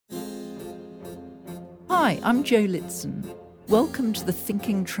Hi, I'm Jo Litzen. Welcome to The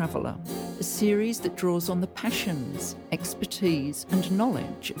Thinking Traveller, a series that draws on the passions, expertise and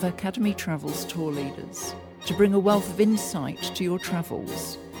knowledge of Academy Travel's tour leaders to bring a wealth of insight to your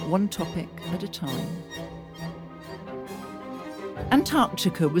travels, one topic at a time.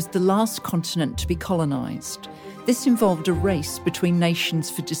 Antarctica was the last continent to be colonised. This involved a race between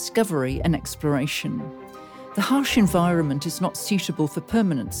nations for discovery and exploration. The harsh environment is not suitable for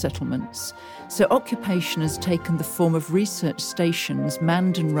permanent settlements, so occupation has taken the form of research stations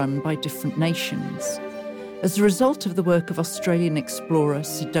manned and run by different nations. As a result of the work of Australian explorer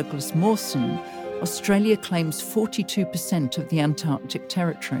Sir Douglas Mawson, Australia claims 42% of the Antarctic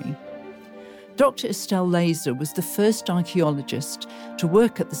territory. Dr. Estelle Lazer was the first archaeologist to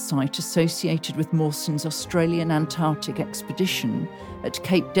work at the site associated with Mawson's Australian Antarctic expedition at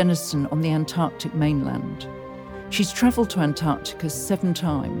Cape Denison on the Antarctic mainland. She's travelled to Antarctica 7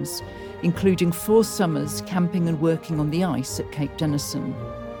 times, including 4 summers camping and working on the ice at Cape Denison.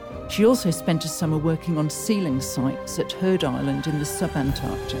 She also spent a summer working on sealing sites at Heard Island in the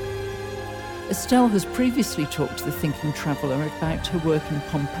sub-Antarctic. Estelle has previously talked to The Thinking Traveller about her work in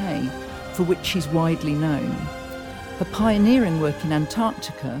Pompeii, for which she's widely known. Her pioneering work in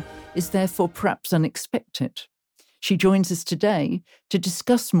Antarctica is therefore perhaps unexpected. She joins us today to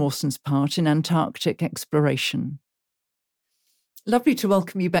discuss Mawson's part in Antarctic exploration. Lovely to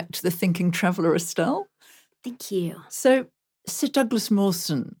welcome you back to The Thinking Traveller, Estelle. Thank you. So, Sir Douglas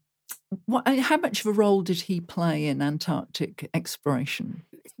Mawson, how much of a role did he play in Antarctic exploration?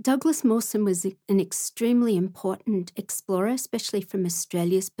 Douglas Mawson was an extremely important explorer, especially from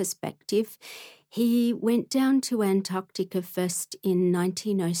Australia's perspective. He went down to Antarctica first in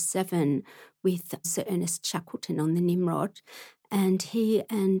 1907 with Sir Ernest Shackleton on the Nimrod, and he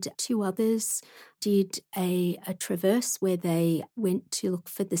and 2 others did a traverse where they went to look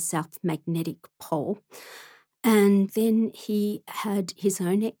for the South Magnetic Pole. And then he had his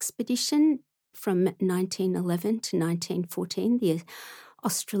own expedition from 1911 to 1914, the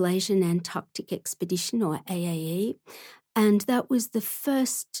Australasian Antarctic Expedition, or AAE, and that was the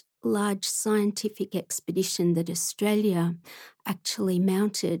first large scientific expedition that Australia actually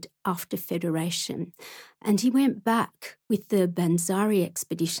mounted after Federation. And he went back with the Banzari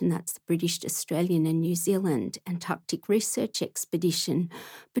Expedition, that's the British, Australian and New Zealand Antarctic Research Expedition,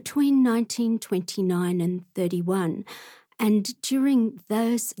 between 1929 and 31. And during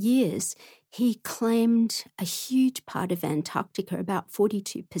those years, he claimed a huge part of Antarctica, about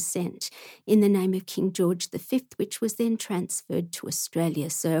 42%, in the name of King George V, which was then transferred to Australia.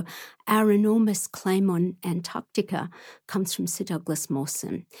 So our enormous claim on Antarctica comes from Sir Douglas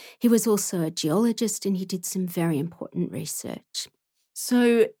Mawson. He was also a geologist and he did some very important research.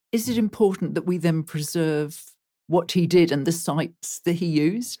 So is it important that we then preserve what he did and the sites that he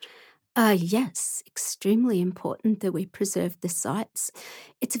used? Yes, extremely important that we preserve the sites.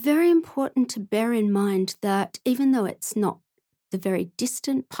 It's very important to bear in mind that even though it's not the very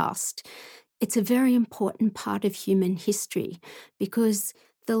distant past, it's a very important part of human history because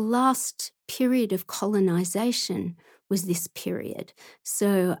the last period of colonisation was this period.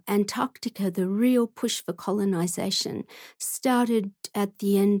 So Antarctica, the real push for colonisation, started at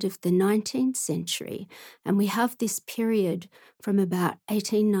the end of the 19th century, and we have this period from about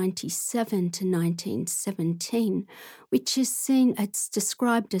 1897 to 1917, which is seen, it's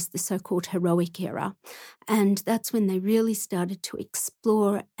described as the so-called heroic era, and that's when they really started to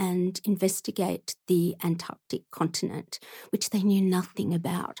explore and investigate the Antarctic continent, which they knew nothing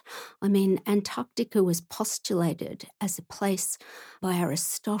about. I mean, Antarctica was postulated as a place by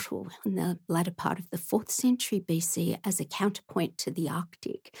Aristotle in the latter part of the 4th century BC as a counterpoint to the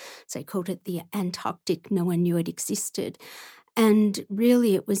Arctic. So he called it the Antarctic. No one knew it existed. And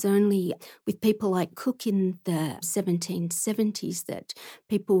really it was only with people like Cook in the 1770s that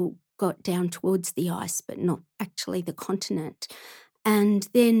people got down towards the ice, but not actually the continent. And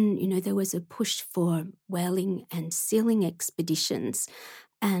then, there was a push for whaling and sealing expeditions,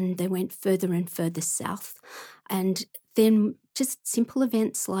 and they went further and further south. And then just simple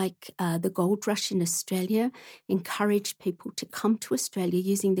events like the gold rush in Australia encouraged people to come to Australia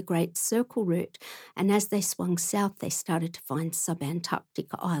using the Great Circle route. And as they swung south, they started to find sub-Antarctic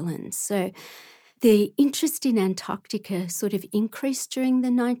islands. So the interest in Antarctica sort of increased during the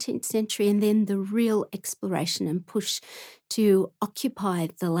 19th century, and then the real exploration and push to occupy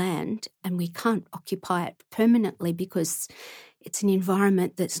the land, and we can't occupy it permanently because it's an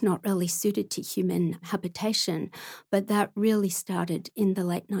environment that's not really suited to human habitation, but that really started in the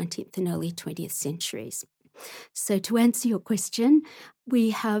late 19th and early 20th centuries. So to answer your question,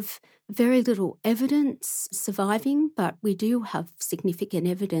 we have very little evidence surviving, but we do have significant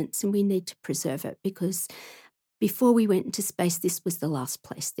evidence and we need to preserve it because before we went into space, this was the last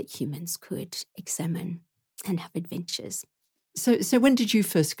place that humans could examine and have adventures. So when did you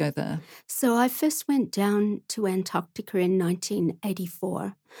first go there? So I first went down to Antarctica in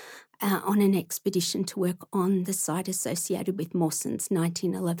 1984 on an expedition to work on the site associated with Mawson's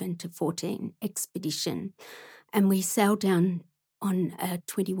 1911 to 14 expedition. And we sailed down on a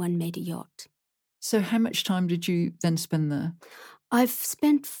 21-metre yacht. So how much time did you then spend there? I've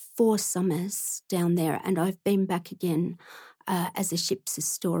spent 4 summers down there and I've been back again as a ship's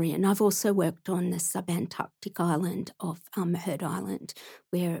historian. I've also worked on the subantarctic island of Heard Island,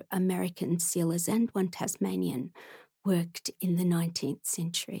 where American sealers and one Tasmanian worked in the 19th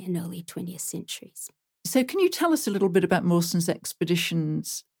century and early 20th centuries. So can you tell us a little bit about Mawson's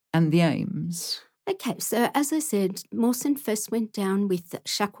expeditions and the aims? Okay, so as I said, Mawson first went down with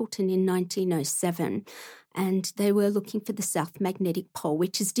Shackleton in 1907 and they were looking for the South Magnetic Pole,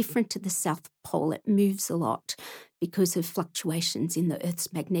 which is different to the South Pole. It moves a lot because of fluctuations in the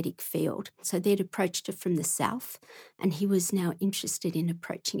Earth's magnetic field. So they'd approached it from the south and he was now interested in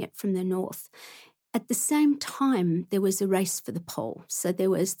approaching it from the north. At the same time, there was a race for the pole. So there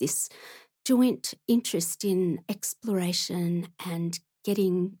was this joint interest in exploration and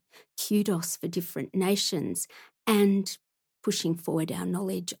getting kudos for different nations and pushing forward our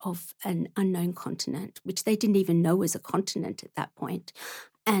knowledge of an unknown continent, which they didn't even know was a continent at that point,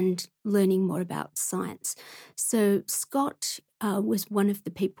 and learning more about science. So Scott was one of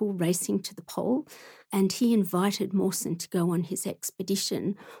the people racing to the pole, and he invited Mawson to go on his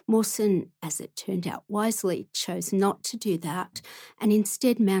expedition. Mawson, as it turned out wisely, chose not to do that and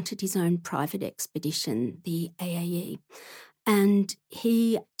instead mounted his own private expedition, the AAE. And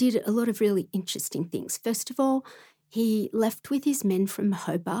he did a lot of really interesting things. First of all, he left with his men from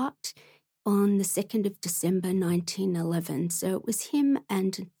Hobart on the 2nd of December 1911. So it was him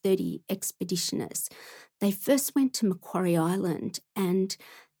and 30 expeditioners. They first went to Macquarie Island and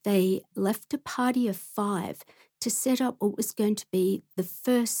they left a party of 5 to set up what was going to be the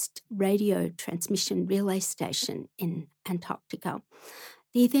first radio transmission relay station in Antarctica.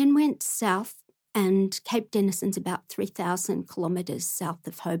 They then went south, and Cape Denison's about 3,000 kilometres south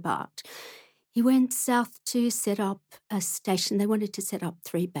of Hobart. He went south to set up a station. They wanted to set up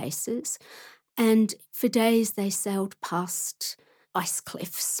 3 bases. And for days they sailed past ice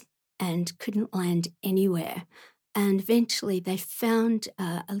cliffs and couldn't land anywhere. And eventually they found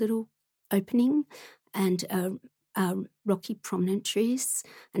a little opening and rocky promontories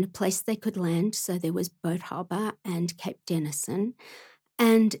and a place they could land. So there was Boat Harbour and Cape Denison.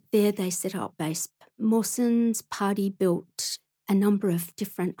 And there they set up base. Mawson's party built a number of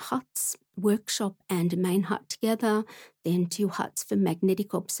different huts, workshop and a main hut together, then 2 huts for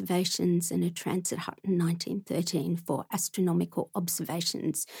magnetic observations and a transit hut in 1913 for astronomical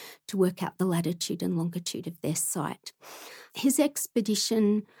observations to work out the latitude and longitude of their site. His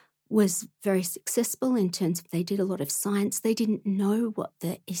expedition was very successful in terms of they did a lot of science. They didn't know what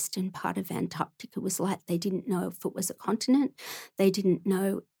the eastern part of Antarctica was like. They didn't know if it was a continent. They didn't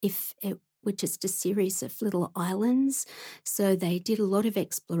know if it were just a series of little islands. So they did a lot of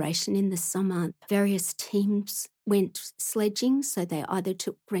exploration in the summer. Various teams went sledging, so they either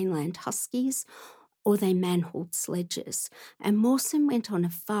took Greenland Huskies or they man-hauled sledges. And Mawson went on a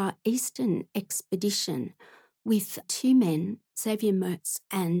far eastern expedition with 2 men, Xavier Mertz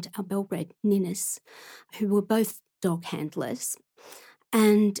and Belgrade Ninnis, who were both dog handlers.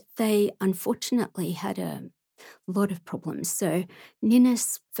 And they unfortunately had a lot of problems. So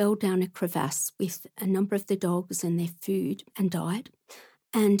Ninnis fell down a crevasse with a number of the dogs and their food and died.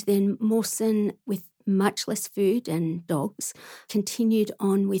 And then Mawson, with much less food and dogs, continued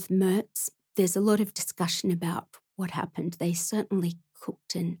on with Mertz. There's a lot of discussion about what happened. They certainly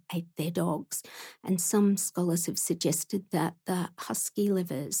cooked and ate their dogs. And some scholars have suggested that the husky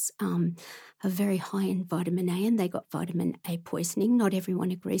livers are very high in vitamin A and they got vitamin A poisoning. Not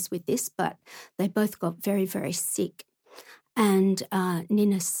everyone agrees with this, but they both got very, very sick. And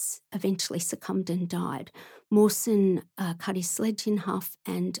Ninnis eventually succumbed and died. Mawson cut his sledge in half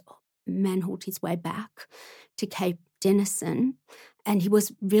and man-hauled his way back to Cape Denison. And he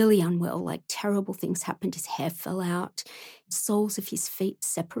was really unwell, like terrible things happened. His hair fell out, soles of his feet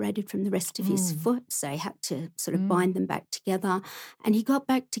separated from the rest of his foot, so he had to sort of bind them back together. And he got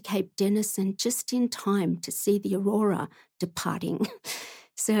back to Cape Denison just in time to see the aurora departing.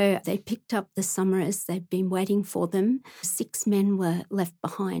 So they picked up the summerers. They'd been waiting for them. 6 men were left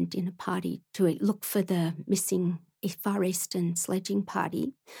behind in a party to look for the missing Far Eastern sledging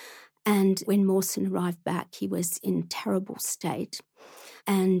party. And when Mawson arrived back, he was in terrible state.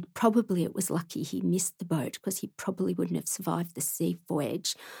 And probably it was lucky he missed the boat because he probably wouldn't have survived the sea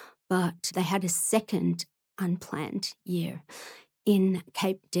voyage. But they had a second unplanned year in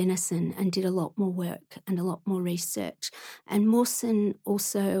Cape Denison and did a lot more work and a lot more research. And Mawson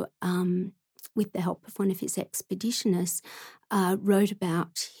also, with the help of one of his expeditioners, wrote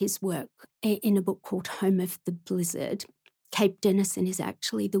about his work in a book called Home of the Blizzard. Cape Denison is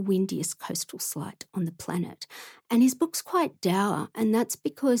actually the windiest coastal site on the planet. And his book's quite dour, and that's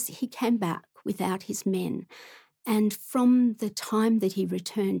because he came back without his men. And from the time that he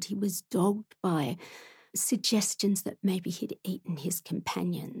returned, he was dogged by suggestions that maybe he'd eaten his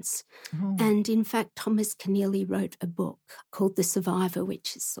companions. Oh. And in fact, Thomas Keneally wrote a book called The Survivor,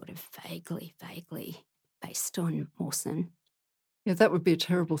 which is sort of vaguely based on Mawson. Yeah, that would be a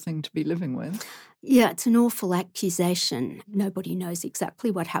terrible thing to be living with. Yeah, it's an awful accusation. Nobody knows exactly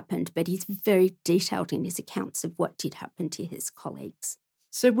what happened, but he's very detailed in his accounts of what did happen to his colleagues.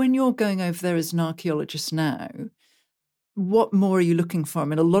 So when you're going over there as an archaeologist now, what more are you looking for? I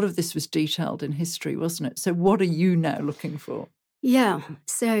mean, a lot of this was detailed in history, wasn't it? So what are you now looking for? Yeah,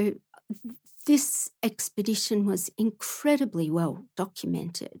 so this expedition was incredibly well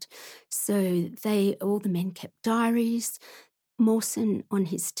documented. So all the men kept diaries. Mawson on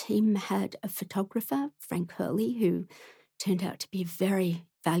his team had a photographer, Frank Hurley, who turned out to be a very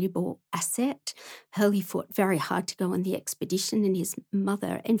valuable asset. Hurley fought very hard to go on the expedition, and his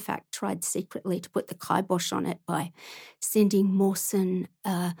mother, in fact, tried secretly to put the kibosh on it by sending Mawson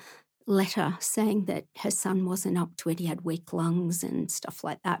a letter saying that her son wasn't up to it. He had weak lungs and stuff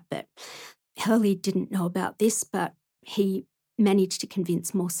like that. But Hurley didn't know about this, but he managed to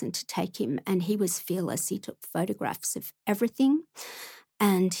convince Mawson to take him, and he was fearless. He took photographs of everything,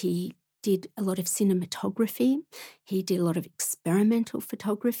 and he did a lot of cinematography. He did a lot of experimental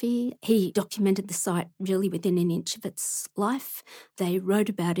photography. He documented the site really within an inch of its life. They wrote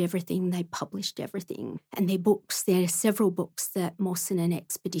about everything. They published everything. And their books, there are several books that Mawson and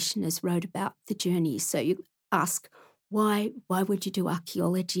expeditioners wrote about the journey. So you ask, why would you do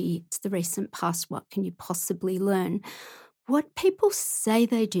archaeology? It's the recent past. What can you possibly learn? What people say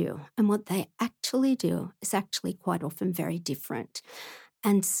they do and what they actually do is actually quite often very different.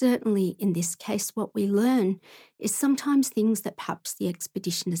 And certainly in this case, what we learn is sometimes things that perhaps the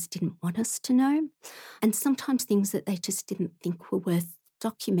expeditioners didn't want us to know, and sometimes things that they just didn't think were worth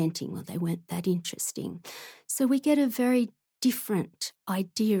documenting or they weren't that interesting. So we get a very different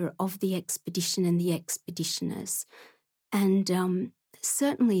idea of the expedition and the expeditioners. And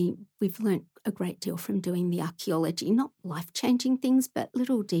certainly we've learnt a great deal from doing the archaeology, not life-changing things, but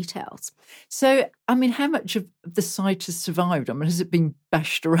little details. So, I mean, how much of the site has survived? I mean, has it been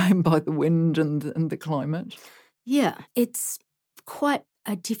bashed around by the wind and the climate? Yeah, it's quite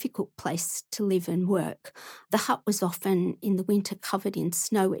a difficult place to live and work. The hut was often in the winter covered in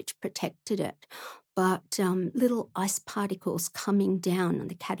snow, which protected it. But little ice particles coming down on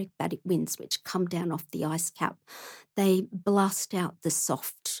the katabatic winds, which come down off the ice cap, they blast out the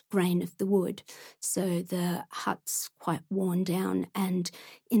soft grain of the wood. So the hut's quite worn down. And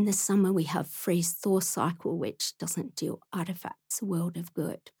in the summer, we have freeze-thaw cycle, which doesn't do artefacts a world of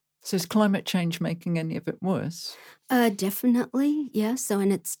good. So is climate change making any of it worse? Definitely, yeah. So,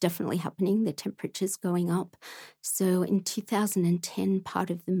 and it's definitely happening. The temperature's going up. So in 2010,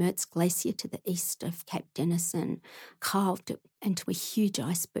 part of the Mertz Glacier to the east of Cape Denison carved into a huge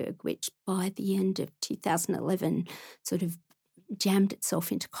iceberg, which by the end of 2011 sort of jammed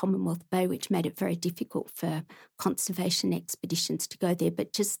itself into Commonwealth Bay, which made it very difficult for conservation expeditions to go there.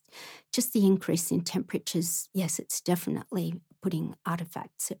 But just the increase in temperatures, yes, it's definitely putting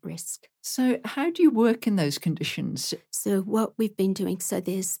artefacts at risk. So how do you work in those conditions? So what we've been doing, so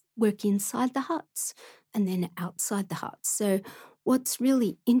there's work inside the huts and then outside the huts. So what's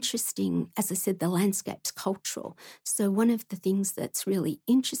really interesting, as I said, the landscape's cultural. So one of the things that's really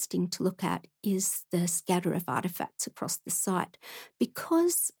interesting to look at is the scatter of artefacts across the site.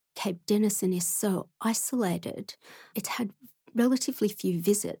 Because Cape Denison is so isolated, it's had relatively few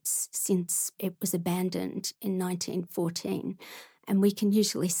visits since it was abandoned in 1914, and we can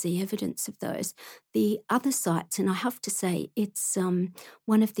usually see evidence of those. The other sites, and I have to say it's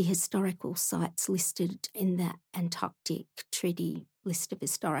one of the historical sites listed in the Antarctic Treaty list of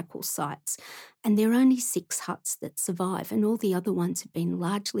historical sites. And there are only 6 huts that survive, and all the other ones have been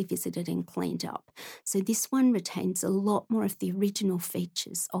largely visited and cleaned up. So this one retains a lot more of the original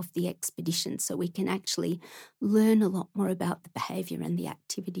features of the expedition, so we can actually learn a lot more about the behaviour and the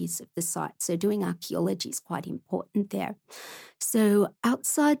activities of the site. So doing archaeology is quite important there. So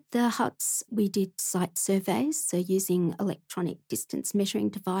outside the huts, we did site surveys, so using electronic distance measuring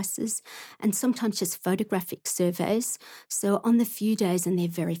devices, and sometimes just photographic surveys. So on the few days, and there are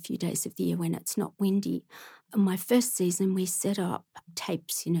very few days of the year when it's not windy, on my first season we set up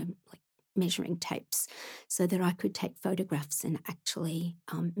tapes, like measuring tapes, so that I could take photographs and actually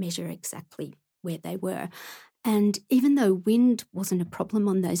measure exactly where they were. And even though wind wasn't a problem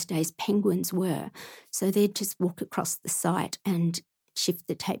on those days, penguins were. So they'd just walk across the site and shift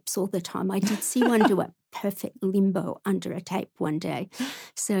the tapes all the time. I did see one do a perfect limbo under a tape one day.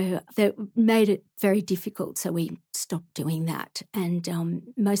 So that made it very difficult. So we stopped doing that. And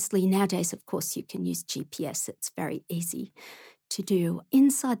mostly nowadays, of course, you can use GPS. It's very easy to do.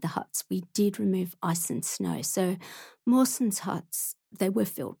 Inside the huts, we did remove ice and snow. So Mawson's huts, they were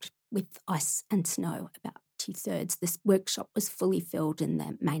filled with ice and snow, about 2/3. This workshop was fully filled in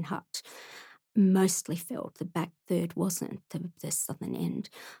the main hut, mostly filled. The back third wasn't, the southern end.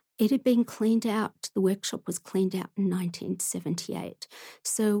 It had been cleaned out. The workshop was cleaned out in 1978.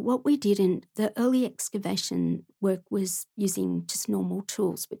 So what we did in the early excavation work was using just normal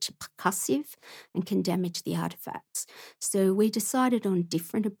tools, which are percussive and can damage the artefacts. So we decided on a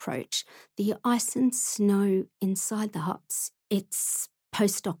different approach. The ice and snow inside the huts, it's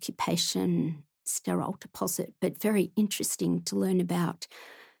post-occupation sterile deposit, but very interesting to learn about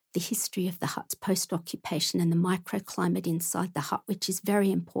the history of the huts post-occupation and the microclimate inside the hut, which is very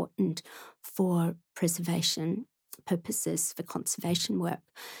important for preservation purposes, for conservation work.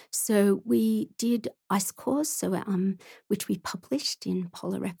 So we did ice cores, which we published in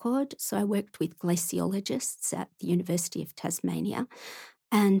Polar Record. So I worked with glaciologists at the University of Tasmania,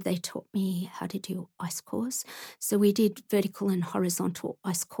 and they taught me how to do ice cores. So we did vertical and horizontal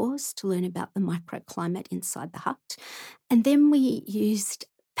ice cores to learn about the microclimate inside the hut. And then we used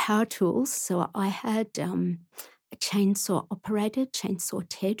power tools. So I had a chainsaw operator, Chainsaw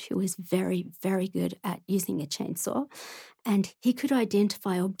Ted, who was very, very good at using a chainsaw. And he could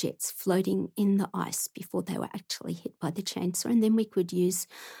identify objects floating in the ice before they were actually hit by the chainsaw. And then we could use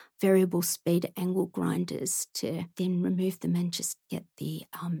variable speed angle grinders to then remove them and just get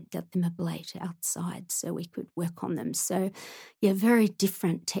them ablated outside so we could work on them. So, yeah, very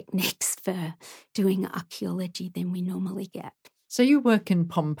different techniques for doing archaeology than we normally get. So you work in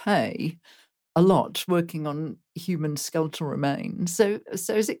Pompeii a lot, working on human skeletal remains. So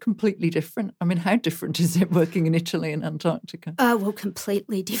is it completely different? I mean, how different is it working in Italy and Antarctica? Well,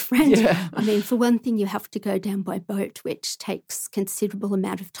 completely different. Yeah. I mean, for one thing, you have to go down by boat, which takes considerable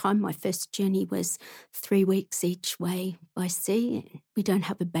amount of time. My first journey was 3 weeks each way by sea. We don't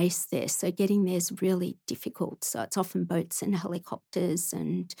have a base there, so getting there is really difficult. So it's often boats and helicopters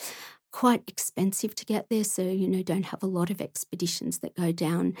and quite expensive to get there, so, don't have a lot of expeditions that go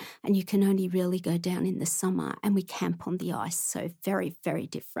down, and you can only really go down in the summer, and we camp on the ice, so very, very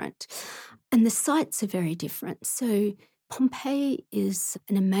different. And the sites are very different. So Pompeii is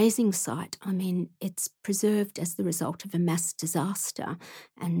an amazing site. I mean, it's preserved as the result of a mass disaster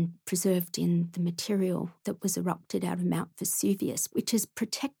and preserved in the material that was erupted out of Mount Vesuvius, which has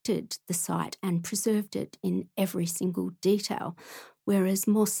protected the site and preserved it in every single detail, whereas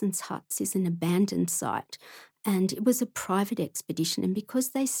Mawson's Huts is an abandoned site. And it was a private expedition, and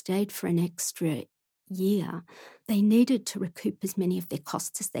because they stayed for an extra year, they needed to recoup as many of their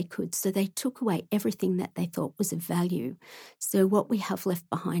costs as they could. So they took away everything that they thought was of value. So what we have left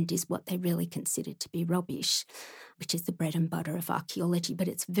behind is what they really considered to be rubbish, which is the bread and butter of archaeology, but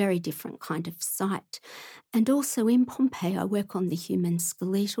it's a very different kind of site. And also in Pompeii, I work on the human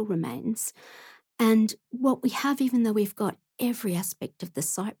skeletal remains. And what we have, even though we've got every aspect of the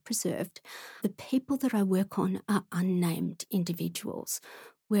site preserved, the people that I work on are unnamed individuals.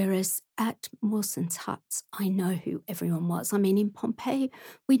 Whereas at Mawson's Huts, I know who everyone was. I mean, in Pompeii,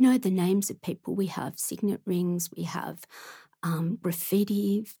 we know the names of people. We have signet rings, we have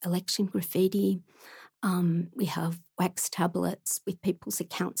graffiti, election graffiti, we have wax tablets with people's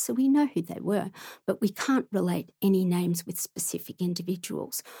accounts, so we know who they were, but we can't relate any names with specific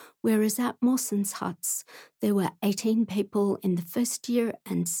individuals. Whereas at Mawson's Huts, there were 18 people in the first year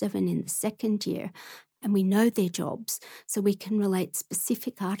and 7 in the second year, and we know their jobs, so we can relate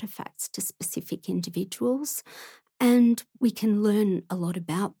specific artefacts to specific individuals, and we can learn a lot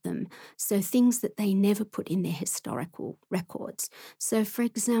about them. So things that they never put in their historical records. So, for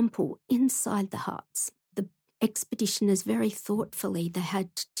example, inside the huts, the expeditioners very thoughtfully, they had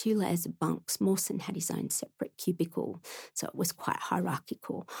 2 layers of bunks. Mawson had his own separate cubicle, so it was quite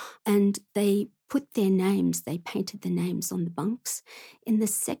hierarchical. And they put their names, they painted the names on the bunks. In the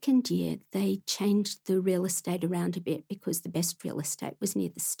second year, they changed the real estate around a bit because the best real estate was near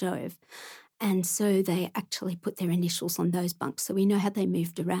the stove. And so they actually put their initials on those bunks. So we know how they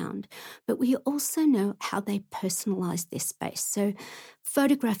moved around. But we also know how they personalised their space. So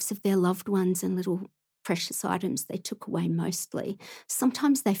photographs of their loved ones and little precious items they took away mostly.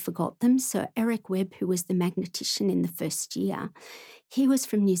 Sometimes they forgot them. So Eric Webb, who was the magnetician in the first year, he was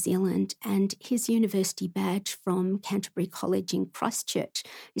from New Zealand, and his university badge from Canterbury College in Christchurch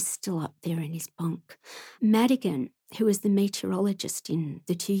is still up there in his bunk. Madigan, who was the meteorologist in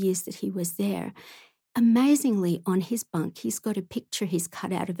the 2 years that he was there, amazingly, on his bunk, he's got a picture he's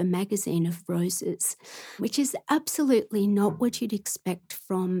cut out of a magazine of roses, which is absolutely not what you'd expect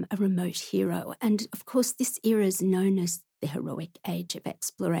from a remote hero. And of course, this era is known as the heroic age of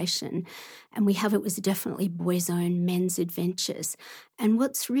exploration. And we have it was definitely boys' own men's adventures. And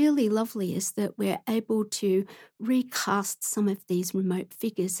what's really lovely is that we're able to recast some of these remote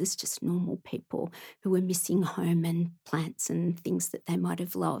figures as just normal people who were missing home and plants and things that they might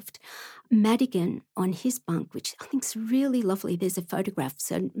have loved. Madigan on his bunk, which I think is really lovely, there's a photograph,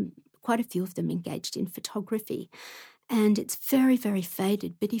 so quite a few of them engaged in photography. And it's very, very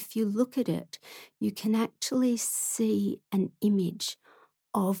faded. But if you look at it, you can actually see an image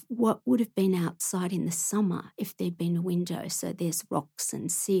of what would have been outside in the summer if there'd been a window. So there's rocks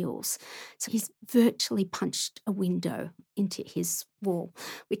and seals. So he's virtually punched a window into his wall,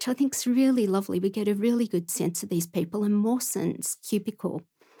 which I think is really lovely. We get a really good sense of these people. And Mawson's cubicle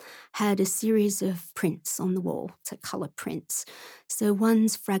had a series of prints on the wall, so colour prints. So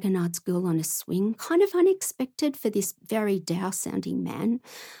one's Fragonard's Girl on a Swing, kind of unexpected for this very Dow-sounding man.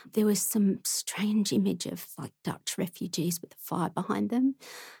 There was some strange image of like Dutch refugees with a fire behind them.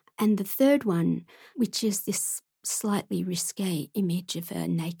 And the third one, which is this slightly risque image of a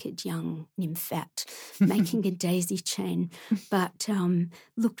naked young nymphet making a daisy chain, but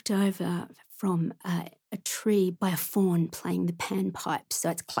looked over from a tree by a faun playing the panpipe. So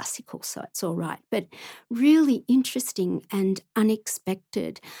it's classical, so it's all right. But really interesting and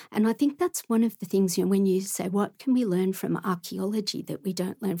unexpected. And I think that's one of the things, when you say, what can we learn from archaeology that we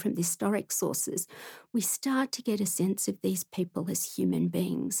don't learn from the historic sources? We start to get a sense of these people as human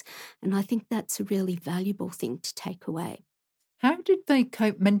beings. And I think that's a really valuable thing to take away. How did they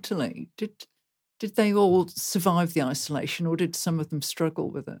cope mentally? Did they all survive the isolation, or did some of them struggle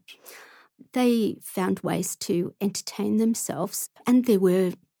with it? They found ways to entertain themselves, and there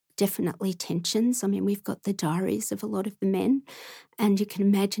were definitely tensions. I mean, we've got the diaries of a lot of the men, and you can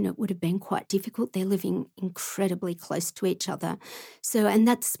imagine it would have been quite difficult. They're living incredibly close to each other. So, and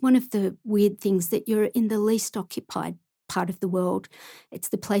that's one of the weird things, that you're in the least occupied part of the world. It's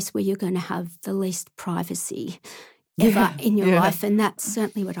the place where you're going to have the least privacy ever in your life. And that's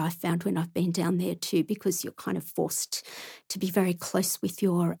certainly what I've found when I've been down there too, because you're kind of forced to be very close with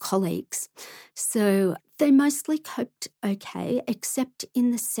your colleagues. So they mostly coped okay, except in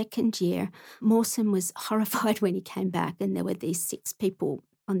the second year. Mawson was horrified when he came back, and there were these 6 people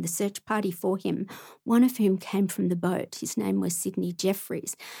on the search party for him, one of whom came from the boat. His name was Sidney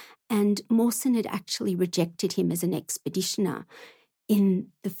Jeffries. And Mawson had actually rejected him as an expeditioner in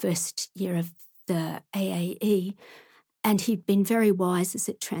the first year of the AAE. And he'd been very wise, as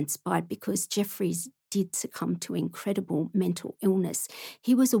it transpired, because Jeffries did succumb to incredible mental illness.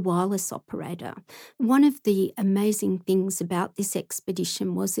 He was a wireless operator. One of the amazing things about this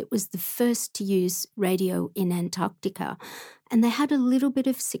expedition was it was the first to use radio in Antarctica. And they had a little bit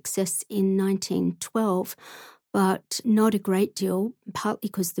of success in 1912, but not a great deal, partly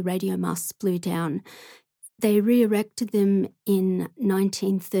because the radio masts blew down. They re-erected them in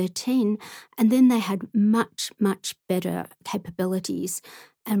 1913, and then they had much, much better capabilities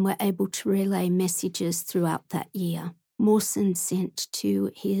and were able to relay messages throughout that year. Mawson sent to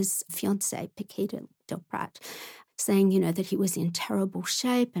his fiancée, Paquita del Prat, saying, that he was in terrible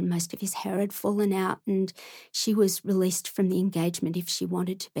shape and most of his hair had fallen out, and she was released from the engagement if she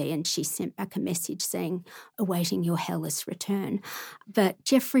wanted to be, and she sent back a message saying, awaiting your hellish return. But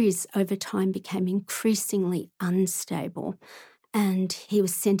Jeffries over time became increasingly unstable, and he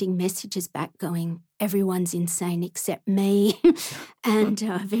was sending messages back going, everyone's insane except me. And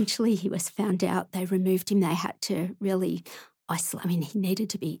eventually he was found out. They removed him. They had to really isolate. I mean, he needed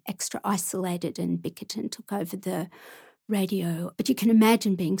to be extra isolated, and Bickerton took over the radio. But you can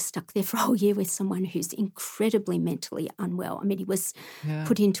imagine being stuck there for a whole year with someone who's incredibly mentally unwell. I mean, he was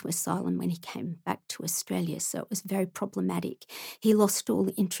put into asylum when he came back to Australia, so it was very problematic. He lost all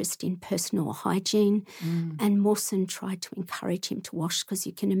interest in personal hygiene, and Mawson tried to encourage him to wash, because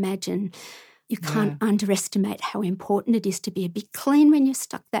you can imagine, you can't underestimate how important it is to be a bit clean when you're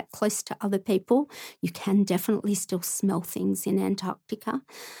stuck that close to other people. You can definitely still smell things in Antarctica.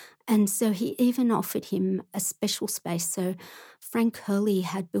 And so he even offered him a special space. So Frank Hurley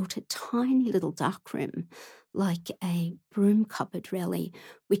had built a tiny little darkroom, like a broom cupboard really,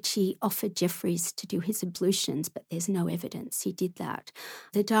 which he offered Jeffries to do his ablutions, but there's no evidence he did that.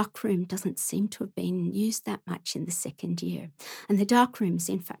 The darkroom doesn't seem to have been used that much in the second year. And the darkroom is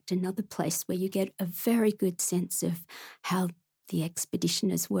in fact another place where you get a very good sense of how the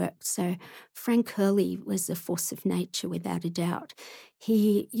expeditioners worked. So Frank Hurley was a force of nature without a doubt.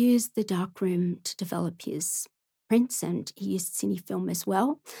 He used the darkroom to develop his prints, and he used cinefilm as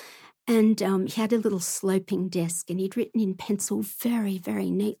well. And he had a little sloping desk, and he'd written in pencil very, very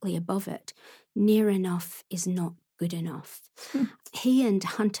neatly above it, "Near enough is not good enough." He and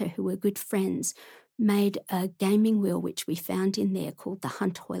Hunter, who were good friends, made a gaming wheel, which we found in there, called the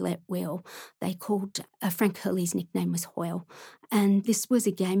Hunt Hoylett wheel. They called, Frank Hurley's nickname was Hoyle. And this was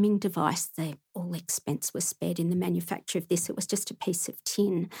a gaming device. All expense was spared in the manufacture of this. It was just a piece of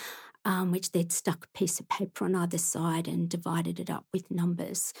tin, which they'd stuck a piece of paper on either side and divided it up with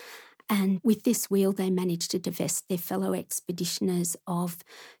numbers. And with this wheel, they managed to divest their fellow expeditioners of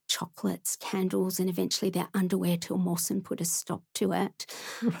chocolates, candles, and eventually their underwear, till Mawson put a stop to it.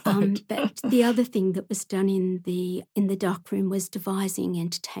 Right. But the other thing that was done in the darkroom was devising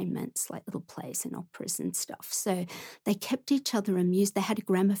entertainments, like little plays and operas and stuff. So they kept each other amused. They had a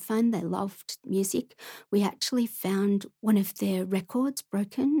gramophone. They loved music. We actually found one of their records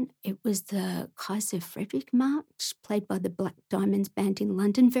broken. It was the Kaiser Friedrich March, played by the Black Diamonds Band in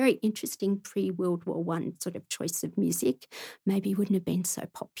London. Very interesting pre-World War I sort of choice of music. Maybe wouldn't have been so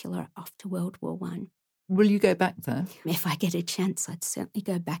popular after World War I. Will you go back there? If I get a chance, I'd certainly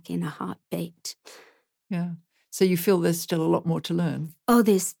go back in a heartbeat. Yeah. So you feel there's still a lot more to learn? Oh,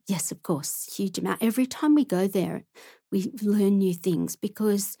 yes, of course, huge amount. Every time we go there, we learn new things,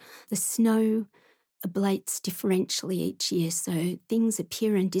 because the snow ablates differentially each year. So things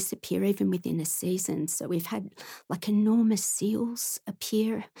appear and disappear even within a season. So we've had like enormous seals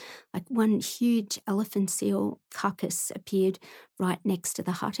appear, like one huge elephant seal carcass appeared right next to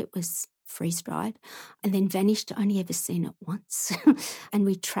the hut. It was freeze-dried and then vanished. Only ever seen it once. And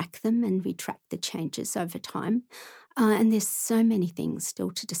we track them, and we track the changes over time. And there's so many things still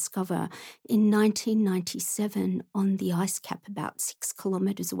to discover. In 1997, on the ice cap about 6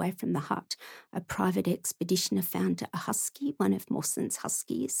 kilometres away from the hut, a private expeditioner found a husky, one of Mawson's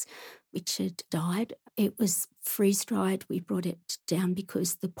huskies, which had died. It was freeze-dried. We brought it down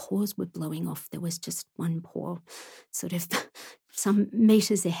because the paws were blowing off. There was just one paw sort of some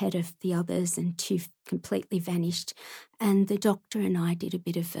metres ahead of the others, and two completely vanished. And the doctor and I did a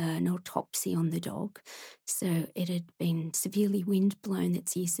bit of an autopsy on the dog. So it had been severely wind-blown,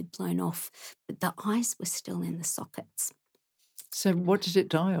 its ears had blown off, but the eyes were still in the sockets. So what did it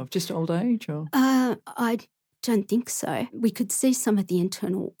die of? Just old age? Or I don't think so. We could see some of the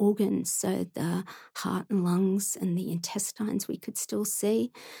internal organs, so the heart and lungs and the intestines we could still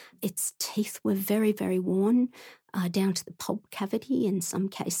see. Its teeth were very, very worn, down to the pulp cavity in some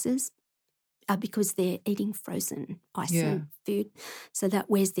cases, because they're eating frozen ice and food. So that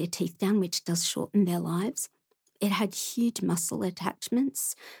wears their teeth down, which does shorten their lives. It had huge muscle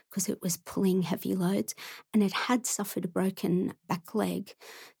attachments because it was pulling heavy loads, and it had suffered a broken back leg.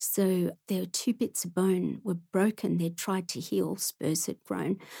 So there were 2 bits of bone were broken. They'd tried to heal, spurs had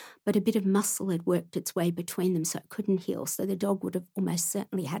grown, but a bit of muscle had worked its way between them, so it couldn't heal. So the dog would have almost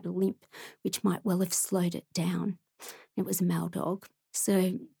certainly had a limp, which might well have slowed it down. It was a male dog.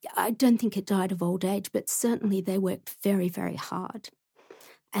 So I don't think it died of old age, but certainly they worked very, very hard.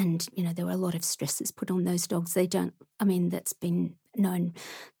 And, there were a lot of stresses put on those dogs. That's been known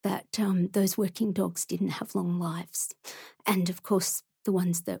that those working dogs didn't have long lives. And, of course, the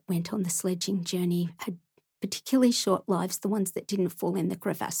ones that went on the sledging journey had particularly short lives. The ones that didn't fall in the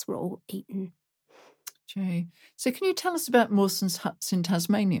crevasse were all eaten. Gee. So can you tell us about Mawson's huts in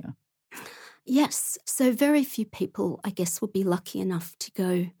Tasmania? Yes. So very few people, I guess, will be lucky enough to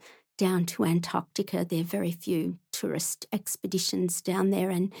go down to Antarctica. There are very few tourist expeditions down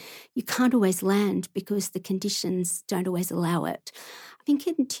there, and you can't always land because the conditions don't always allow it. I think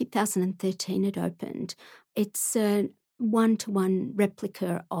in 2013 it opened. It's a one-to-one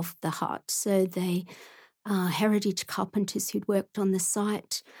replica of the hut. So they heritage carpenters who'd worked on the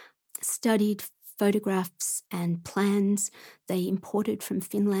site studied photographs and plans. They imported from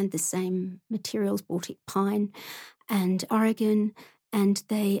Finland the same materials, Baltic pine and Oregon, and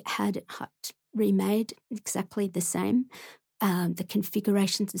they had it remade exactly the same. The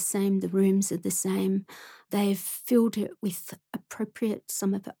configuration's the same, the rooms are the same. They've filled it with appropriate,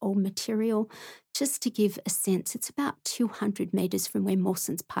 some of the old material, just to give a sense. It's about 200 metres from where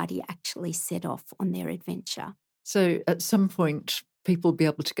Mawson's party actually set off on their adventure. So at some point, people will be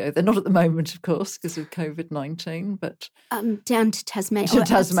able to go. They're not at the moment, of course, because of COVID-19, but... down to Tasmania. To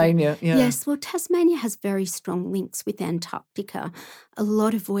Tasmania, yeah. Yes, well, Tasmania has very strong links with Antarctica. A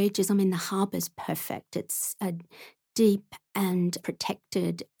lot of voyages, the harbour's perfect. It's a deep and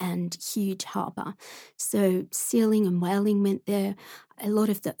protected and huge harbour. So sealing and whaling went there. A lot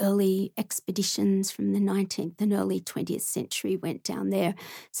of the early expeditions from the 19th and early 20th century went down there.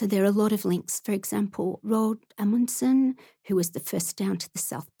 So there are a lot of links. For example, Roald Amundsen, who was the first down to the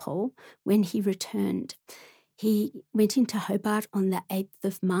South Pole, when he returned, he went into Hobart on the 8th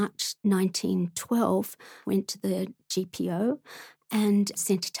of March 1912, went to the GPO and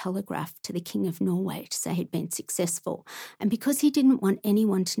sent a telegraph to the King of Norway to say he'd been successful. And because he didn't want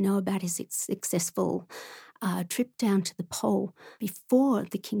anyone to know about his successful trip down to the pole, before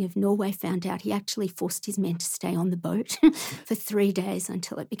the King of Norway found out, he actually forced his men to stay on the boat for 3 days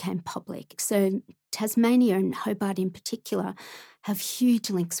until it became public. So Tasmania and Hobart in particular have huge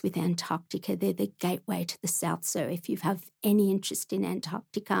links with Antarctica. They're the gateway to the south. So if you have any interest in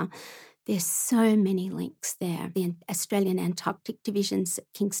Antarctica, there's so many links there. The Australian Antarctic Division's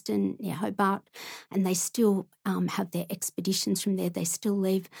at Kingston near Hobart, and they still have their expeditions from there. They still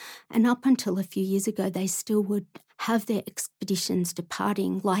leave. And up until a few years ago, they still would have their expeditions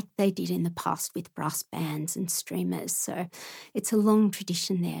departing like they did in the past with brass bands and streamers. So it's a long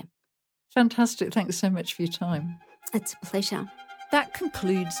tradition there. Fantastic. Thanks so much for your time. It's a pleasure. That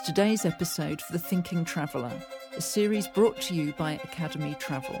concludes today's episode for The Thinking Traveller, a series brought to you by Academy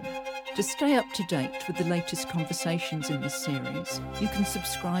Travel. To stay up to date with the latest conversations in this series, you can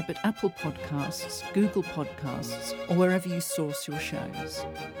subscribe at Apple Podcasts, Google Podcasts, or wherever you source your shows.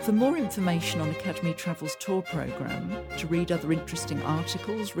 For more information on Academy Travel's tour programme, to read other interesting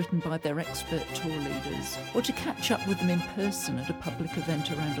articles written by their expert tour leaders, or to catch up with them in person at a public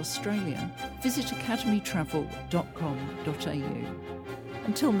event around Australia, visit academytravel.com.au.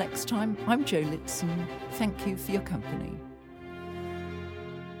 Until next time, I'm Jo Litson. Thank you for your company.